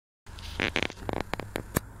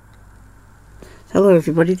Hello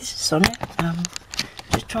everybody, this is Sonia.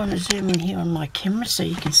 Just trying to zoom in here on my camera so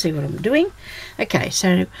you can see what I'm doing. Okay,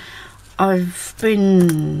 so I've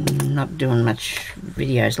been not doing much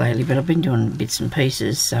videos lately, but I've been doing bits and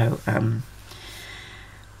pieces. So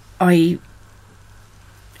I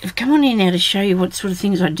have come on here now to show you what sort of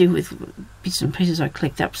things I do with bits and pieces I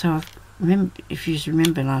collect up. So I remember, if you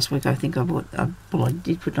remember last week, I think I bought, well, I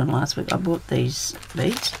did put it on last week, I bought these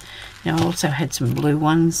beads. Now I also had some blue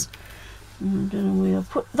ones. I don't know where I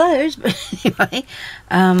put those, but anyway,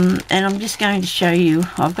 and I'm just going to show you.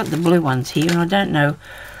 I've got the blue ones here, and I don't know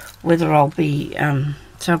whether I'll be,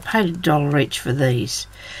 so I paid $1 each for these.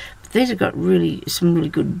 But these have got some really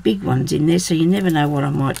good big ones in there, so you never know what I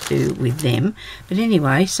might do with them. But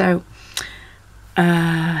anyway, so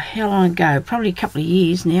how long ago? Probably a couple of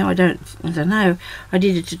years now. I don't know. I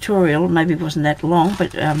did a tutorial, maybe it wasn't that long,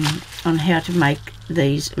 but on how to make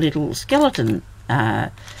these little skeleton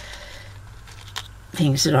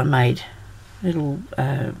things that I made, little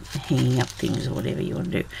hanging up things or whatever you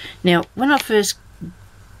want to do. Now, when I first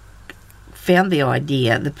found the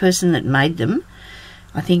idea, the person that made them,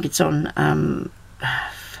 I think it's on, I'll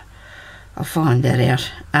find that out.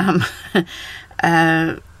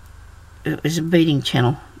 It was a beading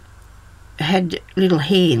channel. It had little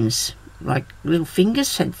hands, like little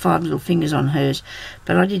fingers, had 5 little fingers on hers,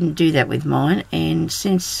 but I didn't do that with mine, and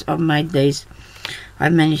since I've made these, I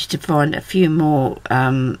managed to find a few more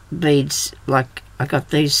beads. Like I got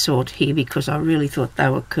these sort here because I really thought they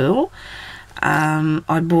were cool.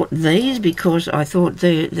 I bought these because I thought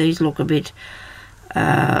these look a bit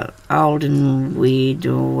old and weird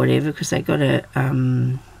or whatever, because they got a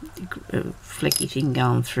flecky thing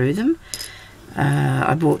going through them.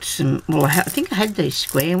 I bought some, well, I think I had these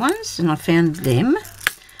square ones and I found them.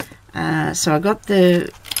 So I got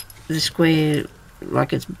the square,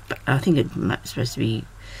 like it's, I think it's supposed to be,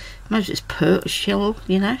 most of it's pearl shell,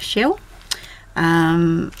 you know, shell.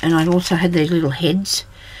 And I also had these little heads.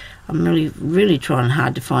 I'm really trying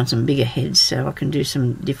hard to find some bigger heads so I can do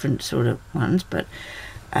some different sort of ones. But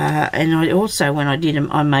and I also, when I did them,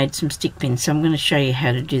 I made some stick pins. So I'm going to show you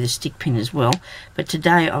how to do the stick pin as well. But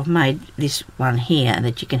today I've made this one here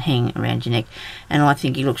that you can hang around your neck, and I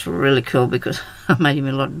think he looks really cool because I made him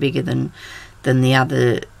a lot bigger than the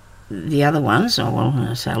other ones. Oh, well,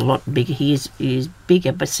 I say a lot bigger. He is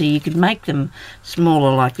bigger, but see, you could make them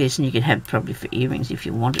smaller like this, and you could have probably for earrings if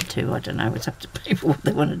you wanted to. I don't know, it's up to people what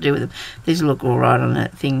they want to do with them. These look all right on a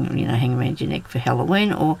thing, you know, hang around your neck for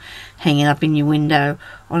Halloween, or hanging up in your window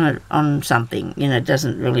on something. You know, it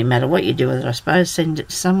doesn't really matter what you do with it, I suppose. Send it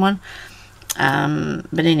to someone.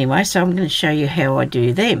 But anyway, so I'm going to show you how I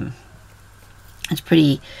do them. It's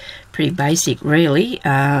pretty basic, really.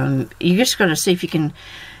 You just got to see if you can.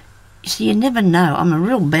 So you never know. I'm a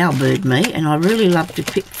real bowerbird, me, and I really love to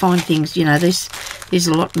find things. You know, there's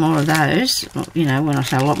a lot more of those. You know, when I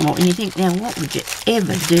say a lot more, and you think, now, what would you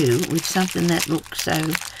ever do with something that looks so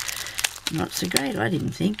not so great? I didn't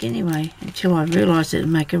think anyway, until I realised it'd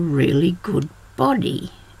make a really good body.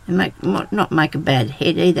 And not make a bad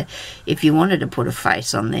head either. If you wanted to put a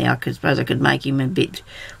face on there, I suppose I could make him a bit.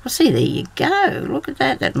 Well, see, there you go. Look at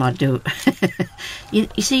that. That might do it. you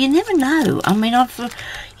see, you never know. I mean,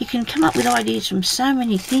 you can come up with ideas from so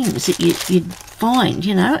many things that you'd find,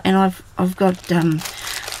 you know. And I've got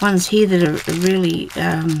ones here that are really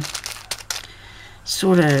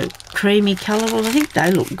sort of creamy colour. Well, I think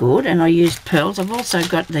they look good, and I used pearls. I've also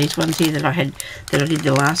got these ones here that I did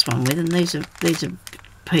the last one with, and these are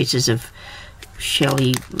pieces of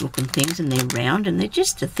shelly looking things, and they're round, and they're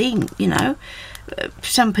just a thing, you know.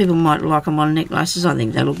 Some people might like them on necklaces. I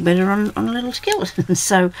think they look better on little skeletons.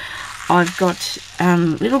 So I've got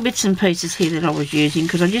little bits and pieces here that I was using,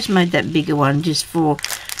 because I just made that bigger one just for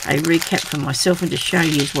a recap for myself and to show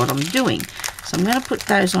you what I'm doing. So I'm going to put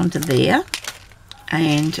those onto there,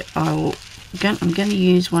 and I'm going to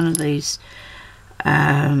use one of these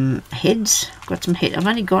heads. Got some head. I've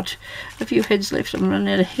only got a few heads left. I'm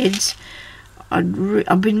running out of heads.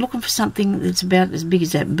 I've been looking for something that's about as big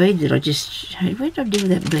as that bead that I just showed. Where did I do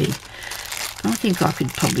with that bead? I think I could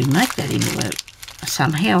probably make that into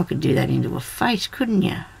somehow I could do that into a face, couldn't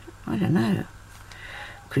you? I don't know.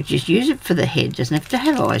 Could just use it for the head. Doesn't have to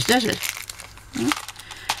have eyes, does it?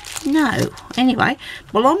 No. Anyway,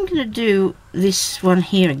 well, I'm going to do this one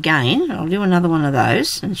here again. I'll do another one of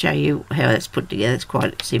those and show you how that's put together. It's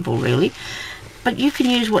quite simple, really. But you can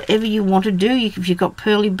use whatever you want to do. If you've got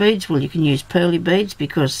pearly beads, well, you can use pearly beads,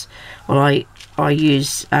 because, well, I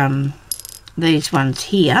use these ones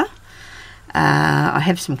here. I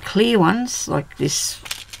have some clear ones like this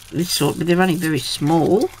sort, but they're only very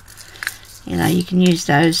small. You know, you can use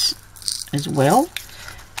those as well.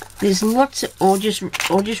 There's lots of, or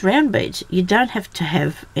just round beads. You don't have to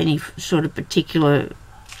have any sort of particular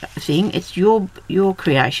thing. It's your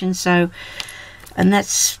creation. So, and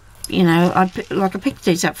that's, you know, I picked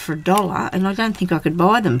these up for $1, and I don't think I could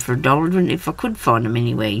buy them for $1 if I could find them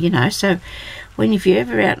anywhere, you know. So if you're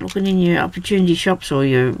ever out looking in your opportunity shops or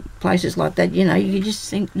your places like that, you know, you just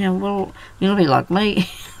think, now, well, you'll be like me.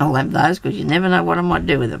 I'll have those, because you never know what I might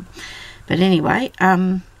do with them. But anyway,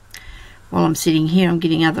 while I'm sitting here, I'm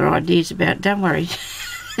getting other ideas about, don't worry,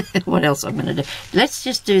 what else I'm going to do. Let's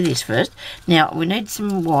just do this first. Now, we need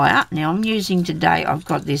some wire. Now, I'm using today, I've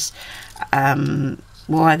got this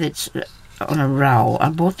wire that's on a roll. I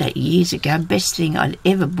bought that years ago. Best thing I'd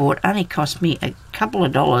ever bought. Only cost me a couple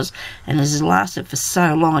of dollars, and has lasted for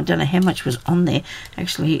so long. I don't know how much was on there.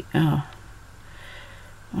 Actually,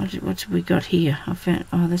 what's we got here? I found,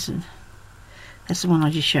 that's the one I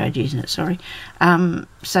just showed you, isn't it? Sorry.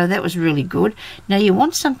 So that was really good. Now you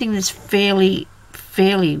want something that's fairly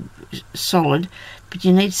solid, but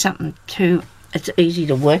you need something it's easy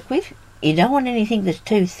to work with. You don't want anything that's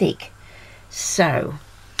too thick. So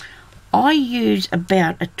I use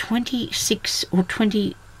about a 26 or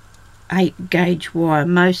 28 gauge wire,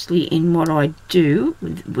 mostly in what I do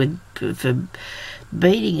for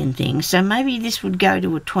beading and things. So maybe this would go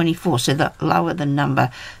to a 24. So the lower the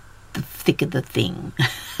number, the thicker the thing.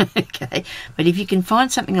 Okay, but if you can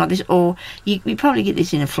find something like this, or you probably get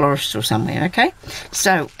this in a florist or somewhere. Okay,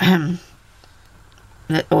 so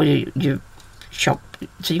or your shop.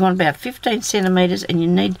 So you want about 15 centimeters, and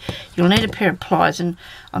you'll need a pair of pliers, and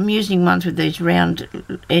I'm using ones with these round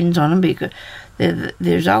ends on them because they're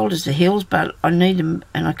as old as the hills, but I need them,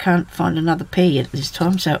 and I can't find another pair yet at this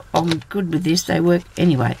time, so I'm good with this. They work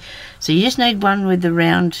anyway. So you just need one with the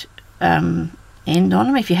round end on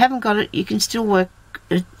them. If you haven't got it, you can still work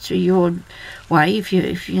it to your way. If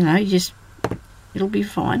you know, just, it'll be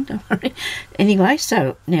fine, don't worry. Anyway,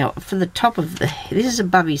 so now for the top of this is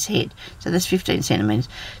above his head, so that's 15 centimeters.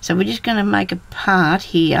 So we're just going to make a part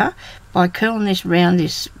here by curling this round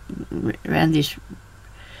this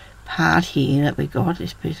part here that we got,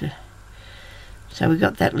 this bit of, so we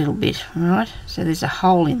got that little bit, right? So there's a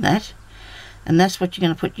hole in that, and that's what you're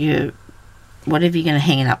going to put your whatever you're going to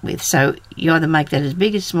hang it up with. So you either make that as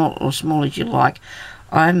big as small or small as you like.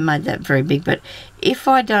 I haven't made that very big, but if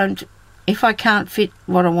I can't fit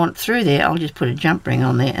what I want through there, I'll just put a jump ring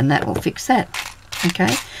on there, and that will fix that.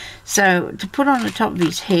 Okay, so to put on the top of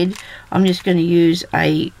his head, I'm just going to use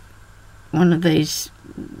one of these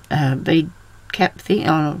bead cap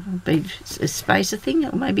thing, bead spacer thing,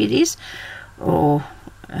 or maybe it is, or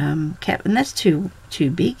cap, and that's too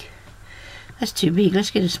big. That's too big.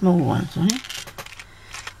 Let's get a smaller one, Sonya.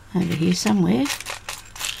 Over here somewhere.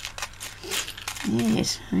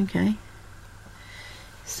 Yes, okay.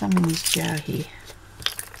 Some in this jar here.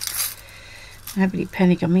 Nobody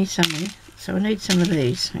panic on me somewhere. So I need some of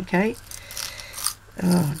these, okay?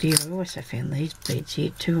 Oh dear, I also found these beads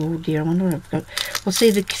here too. Oh dear, I wonder what I've got. Well,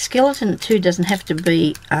 see, the skeleton too doesn't have to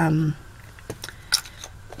be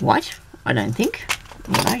white, I don't think.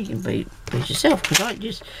 You know, you can bead yourself, because I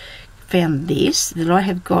just found this that I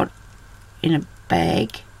have got in a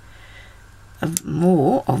bag of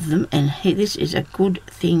more of them, and here, this is a good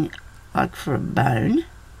thing, like for a bone,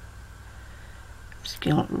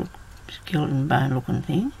 skeleton bone looking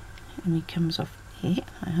thing, and it comes off here.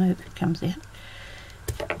 I hope it comes out.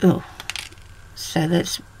 Oh, so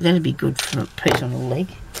that'll be good for a piece on a leg.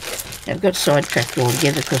 Now, I've got sidetracked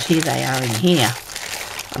altogether because here they are in here.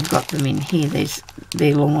 I've got them in here.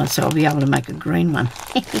 They're long ones, so I'll be able to make a green one.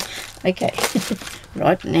 Okay,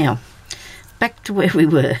 right, now back to where we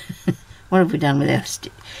were. What have we done with our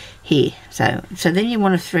here? So then you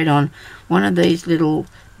want to thread on one of these little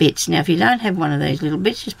bits. Now, if you don't have one of these little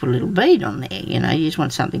bits, just put a little bead on there. You know, you just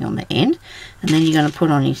want something on the end, and then you're going to put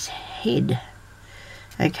on his head.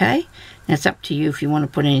 Okay, now it's up to you if you want to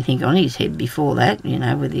put anything on his head before that. You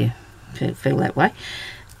know, whether you feel that way.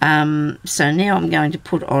 So now I'm going to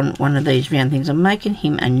put on one of these round things. I'm making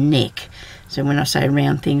him a neck. So when I say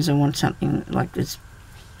round things, I want something like this.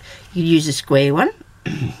 You use a square one,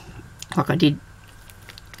 like I did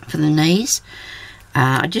for the knees.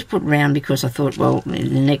 I just put round because I thought, well, the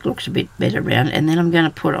neck looks a bit better round. And then I'm going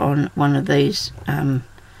to put on one of these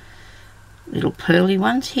little pearly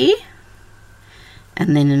ones here,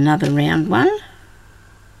 and then another round one.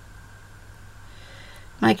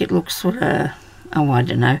 Make it look sort of, oh, I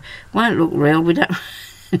don't know, won't look real. We don't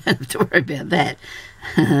have to worry about that.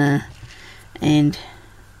 And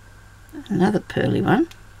another pearly one.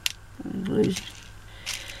 Lose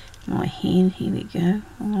my hand. Here we go.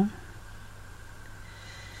 Hold on.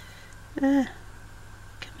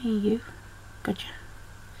 Come here, you. Gotcha.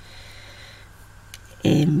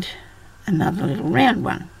 And another little round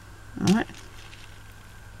one. Alright.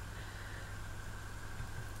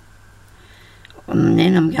 And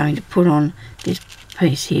then I'm going to put on this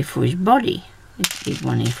piece here for his body. This big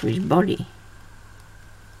one here for his body.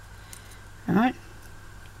 Alright.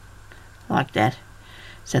 Like that.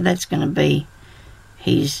 So that's going to be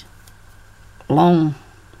his long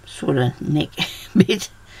sort of neck bit.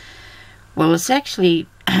 Well, it's actually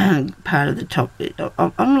part of the top.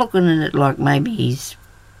 I'm looking at it like maybe his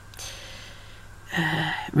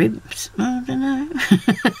ribs. I don't know.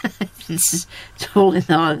 it's all in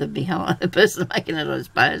the eye of the beholder, the person making it, I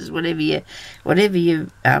suppose. Whatever you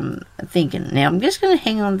thinking. Now I'm just going to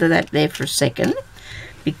hang on to that there for a second,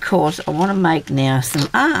 because I want to make now some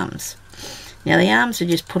arms. Now the arms are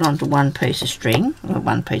just put onto one piece of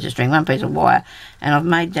one piece of wire, and I've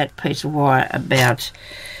made that piece of wire about,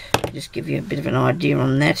 just give you a bit of an idea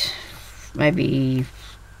on that, maybe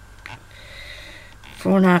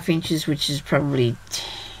 4.5 inches, which is probably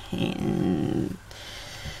 10.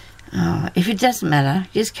 If it doesn't matter,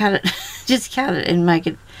 just cut it, just cut it and make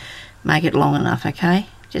it long enough, okay?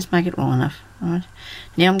 Just make it long enough, all right?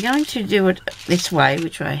 Now I'm going to do it this way,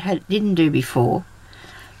 which I didn't do before,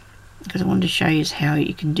 because I wanted to show you how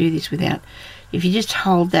you can do this without, if you just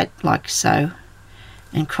hold that like so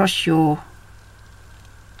and cross your,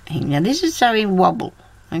 now this is so he'll wobble,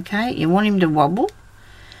 okay? You want him to wobble,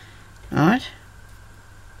 alright?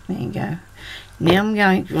 There you go. Now I'm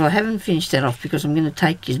going, well, I haven't finished that off because I'm going to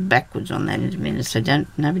take his backwards on that in a minute, so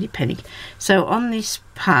nobody panic. So on this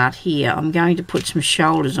part here, I'm going to put some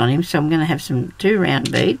shoulders on him, so I'm going to have two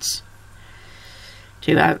round beads,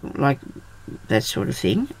 like that sort of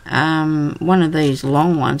thing. One of these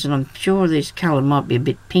long ones, and I'm sure this colour might be a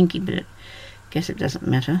bit pinky, but I guess it doesn't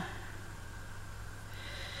matter.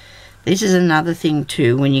 This is another thing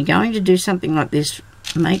too, when you're going to do something like this,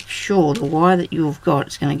 make sure the wire that you've got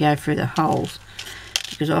is going to go through the holes,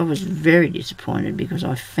 because I was very disappointed because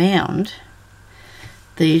I found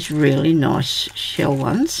these really nice shell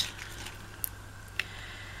ones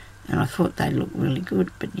and I thought they looked really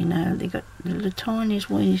good, but you know, they got the tiniest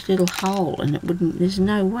weeniest little hole, and it wouldn't, there's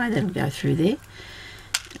no way that'll go through there.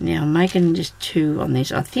 Now I'm making just 2 on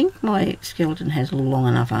this. I think my skeleton has long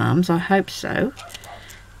enough arms, I hope so,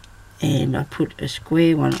 and I put a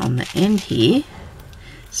square one on the end here.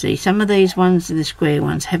 See, some of these ones, the square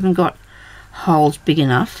ones, haven't got holes big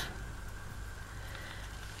enough.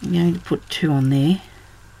 I'm going to put 2 on there,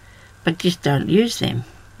 but just don't use them.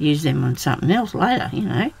 Use them on something else later, you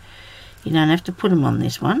know. You don't have to put them on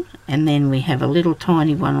this one. And then we have a little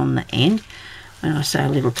tiny one on the end. When I say a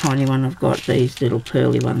little tiny one, I've got these little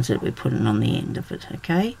pearly ones that we're putting on the end of it,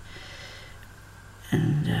 okay?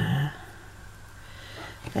 And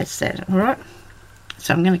that's that, alright?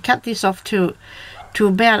 So I'm going to cut this off to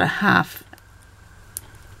about 1/2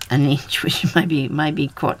 an inch, which maybe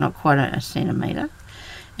not quite a centimetre,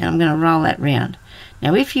 and I'm going to roll that round.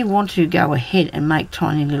 Now if you want to go ahead and make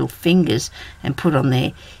tiny little fingers and put on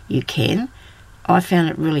there, you can. I found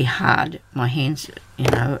it really hard. My hands, you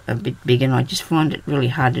know, a bit big, and I just find it really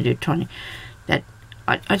hard to do tiny. That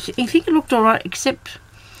I think it looked alright, except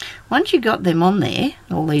once you got them on there,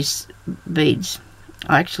 all these beads,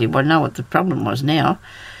 I know what the problem was now.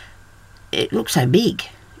 It looked so big,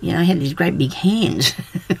 you know, he had these great big hands,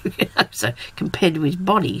 you know, so compared to his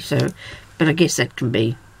body. So, but I guess that can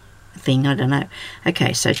be a thing, I don't know.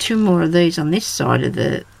 Okay, so 2 more of these on this side of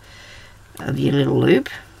your little loop.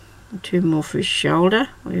 2 more for his shoulder.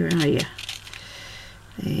 Where are you?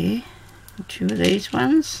 There. 2 of these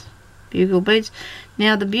ones, bugle beads.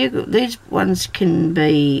 Now these ones can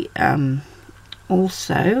be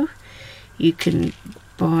also, you can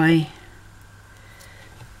buy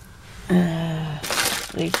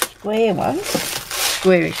these square ones,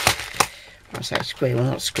 squarish, I say square, well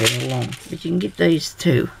not square, long, but you can get these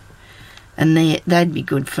too, and they'd be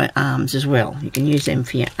good for arms as well. You can use them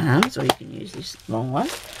for your arms, or you can use this long one,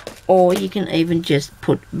 or you can even just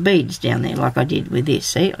put beads down there like I did with this.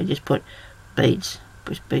 See, I just put beads,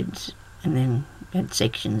 push beads, and then add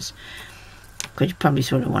sections, because you probably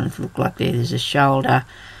sort of want it to look like there's a shoulder,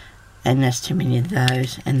 and that's too many of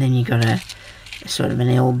those, and then you got a sort of an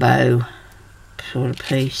elbow sort of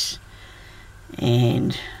piece,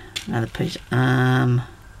 and another piece of arm,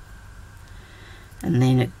 and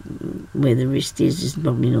then where the wrist is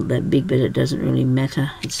probably not that big, but it doesn't really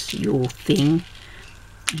matter, it's your thing.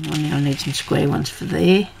 Now I need some square ones for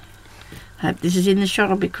there. Hope this is in the shot,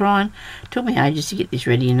 I'll be crying. It took me ages to get this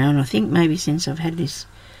ready, you know, and I think maybe since I've had this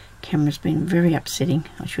camera's been very upsetting.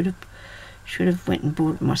 I should have went and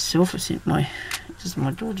bought it myself. This is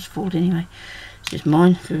my daughter's fault anyway. It's just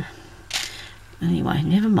mine. Anyway,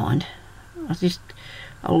 never mind.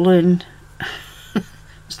 I'll learn.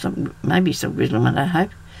 Maybe stop grizzling one day, I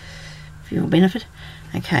hope, for your benefit.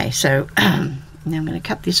 Okay, so now I'm going to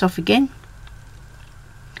cut this off again.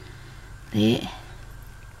 There.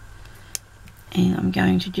 And I'm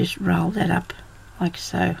going to just roll that up like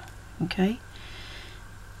so. Okay.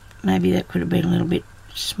 Maybe that could have been a little bit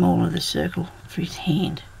smaller, the circle, for his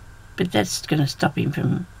hand. But that's going to stop him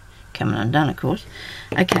from coming undone, of course.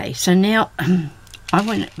 Okay, so now I've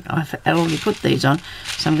already put these on,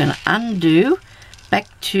 so I'm going to undo back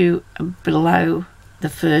to below the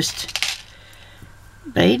first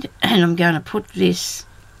bead, and I'm going to put this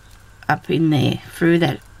up in there through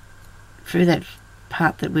that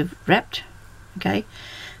part that we've wrapped. Okay,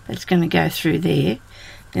 that's going to go through there.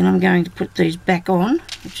 Then I'm going to put these back on,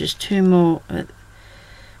 which is two more,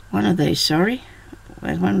 one of these, sorry.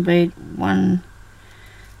 There's one bead, one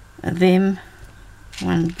of them,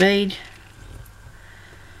 one bead,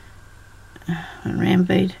 one round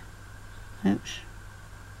bead. Oops.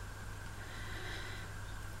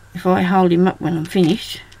 If I hold him up when I'm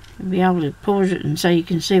finished, you'll be able to pause it and so you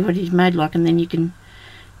can see what he's made like, and then you can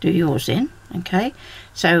do yours then. Okay,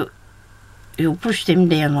 so you'll push them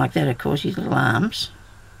down like that, of course, his little arms.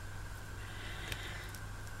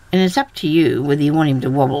 And it's up to you whether you want him to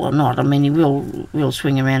wobble or not. I mean, he will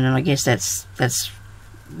swing around, and I guess that's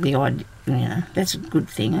the idea. You know, that's a good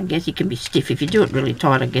thing. I guess he can be stiff. If you do it really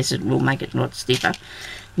tight, I guess it will make it a lot stiffer.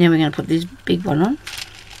 Now we're going to put this big one on,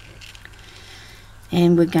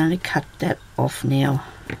 and we're going to cut that off now,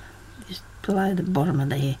 just below the bottom of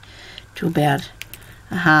the hair, to about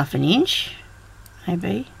a ½ inch,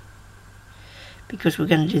 maybe, because we're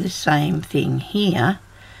going to do the same thing here.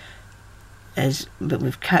 But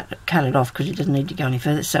we've cut it off because it doesn't need to go any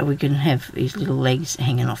further, so we can have his little legs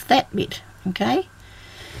hanging off that bit. Okay,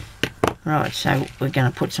 right, so we're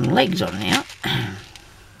going to put some legs on now.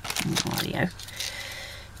 Audio.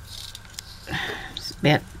 It's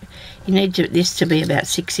about, you need this to be about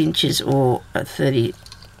 6 inches or 30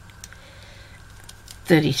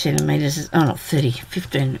 centimetres, oh not 30,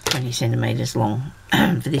 15 to 20 centimetres long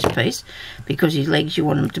for this piece, because his legs, you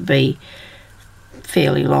want them to be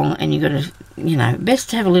fairly long, and you've got to, you know, best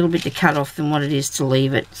to have a little bit to cut off than what it is to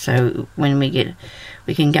leave it. So when we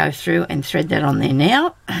can go through and thread that on there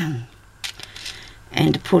now,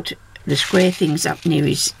 and to put the square things up near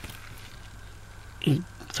his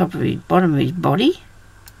top of his bottom of his body.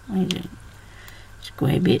 There's a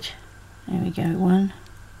square bit. There we go, one.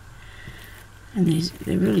 And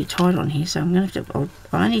they're really tight on here, so I'm going to have to.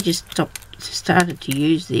 I only just started to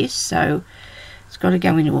use this, so it's got to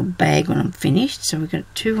go into a bag when I'm finished. So we've got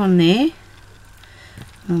 2 on there.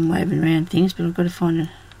 I'm waving around things, but I've got to find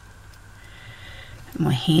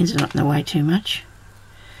my hands are not in the way too much.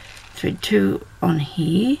 Thread 2 on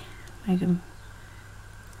here. Make them,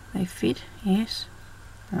 they fit, yes.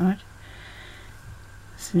 Right.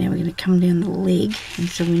 So now we're going to come down the leg, and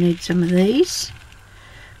so we need some of these.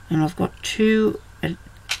 And I've got 2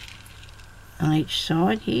 on each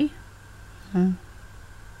side here. For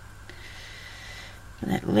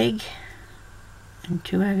that leg, and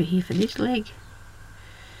 2 over here for this leg.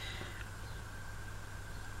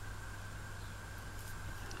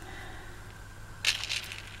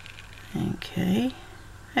 Okay,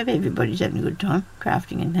 hope everybody's having a good time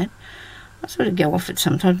crafting and that. I sort of go off it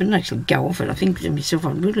sometimes, but I don't actually go off it. I think to myself,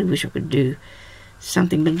 I really wish I could do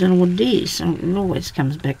something, but I don't know what it is. So it always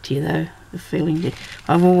comes back to you though, the feeling that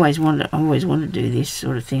I always want to do this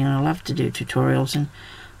sort of thing, and I love to do tutorials, and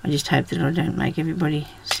I just hope that I don't make everybody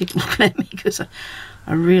sick looking at me, because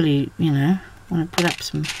I really, you know, want to put up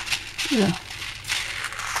some, you know,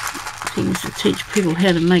 things to teach people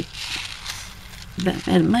how to make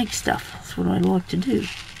stuff. That's what I like to do.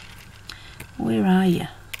 Where are you?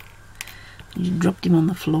 You dropped him on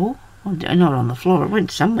the floor? Well, not on the floor, it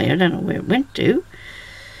went somewhere. I don't know where it went to.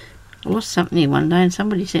 I lost something here one day, and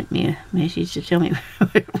somebody sent me a message to tell me where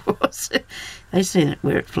it was. They seen it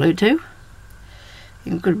where it flew to.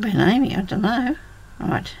 It could have been Amy, I don't know.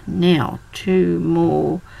 Right, now 2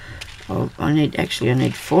 more. I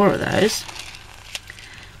need 4 of those.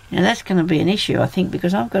 Now that's going to be an issue, I think,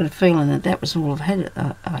 because I've got a feeling that was all I had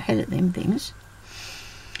at them things.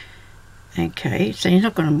 Okay, so you're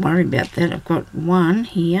not going to worry about that. I've got 1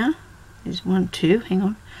 here. There's 1, 2. Hang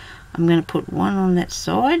on. I'm going to put 1 on that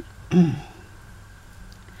side. And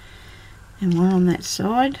 1 on that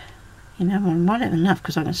side. You know, I might have enough,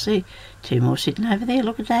 because I can see 2 more sitting over there.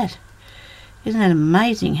 Look at that. Isn't that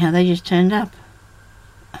amazing how they just turned up?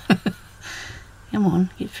 Come on,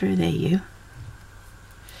 get through there, you.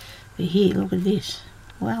 They're here, look at this.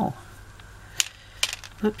 Wow.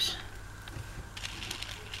 Whoops.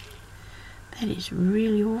 That is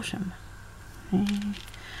really awesome.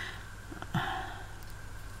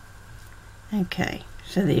 Okay,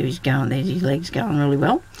 so there he's going. There's his legs going really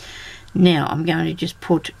well. Now I'm going to just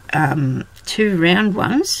put 2 round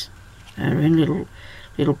ones, little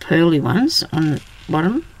pearly ones on the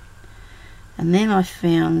bottom, and then I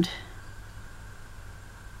found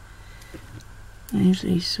there's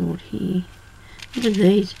these sort here. Look at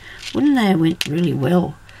these. Wouldn't they have went really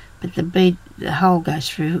well? But the hole goes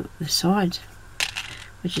through the sides,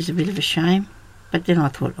 which is a bit of a shame. But then I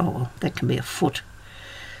thought, oh well, that can be a foot,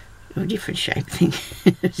 or a different shape thing.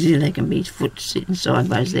 See, they can be his foot sitting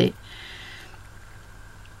sideways there.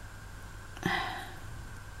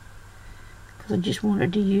 Because I just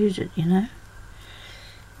wanted to use it, you know.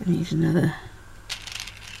 And here's another.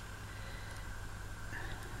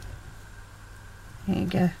 There you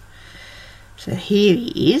go. So here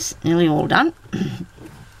he is, nearly all done.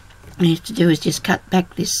 All you have to do is just cut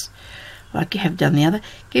back this, like you have done the other.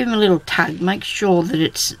 Give him a little tug. Make sure that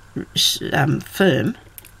it's firm.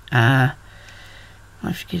 I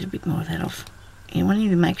have to get a bit more of that off. You want him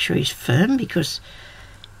to make sure he's firm, because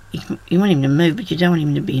you want him to move, but you don't want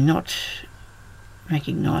him to be not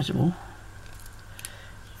recognisable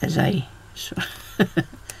as a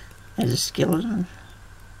as a skeleton.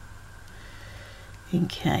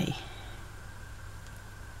 Okay.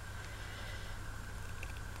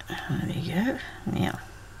 There you go. Now,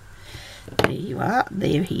 there you are.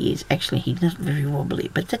 There he is. Actually, he's not very wobbly,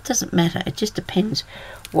 but that doesn't matter. It just depends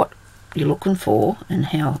what you're looking for and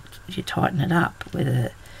how you tighten it up.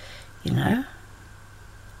 Whether, you know.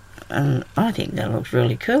 And I think that looks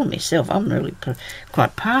really cool myself. I'm really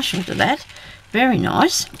quite partial to that. Very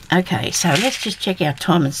nice. Okay, so let's just check our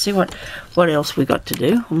time and see what else we got to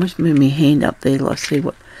do. I must move my hand up there. Let's see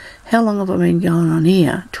how long have I been going on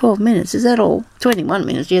here? 12 minutes, is that all? 21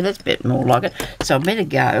 minutes, yeah, that's a bit more like it. So I better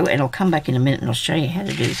go, and I'll come back in a minute and I'll show you how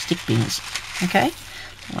to do the stick pins. Okay?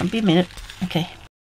 Won't be a minute. Okay.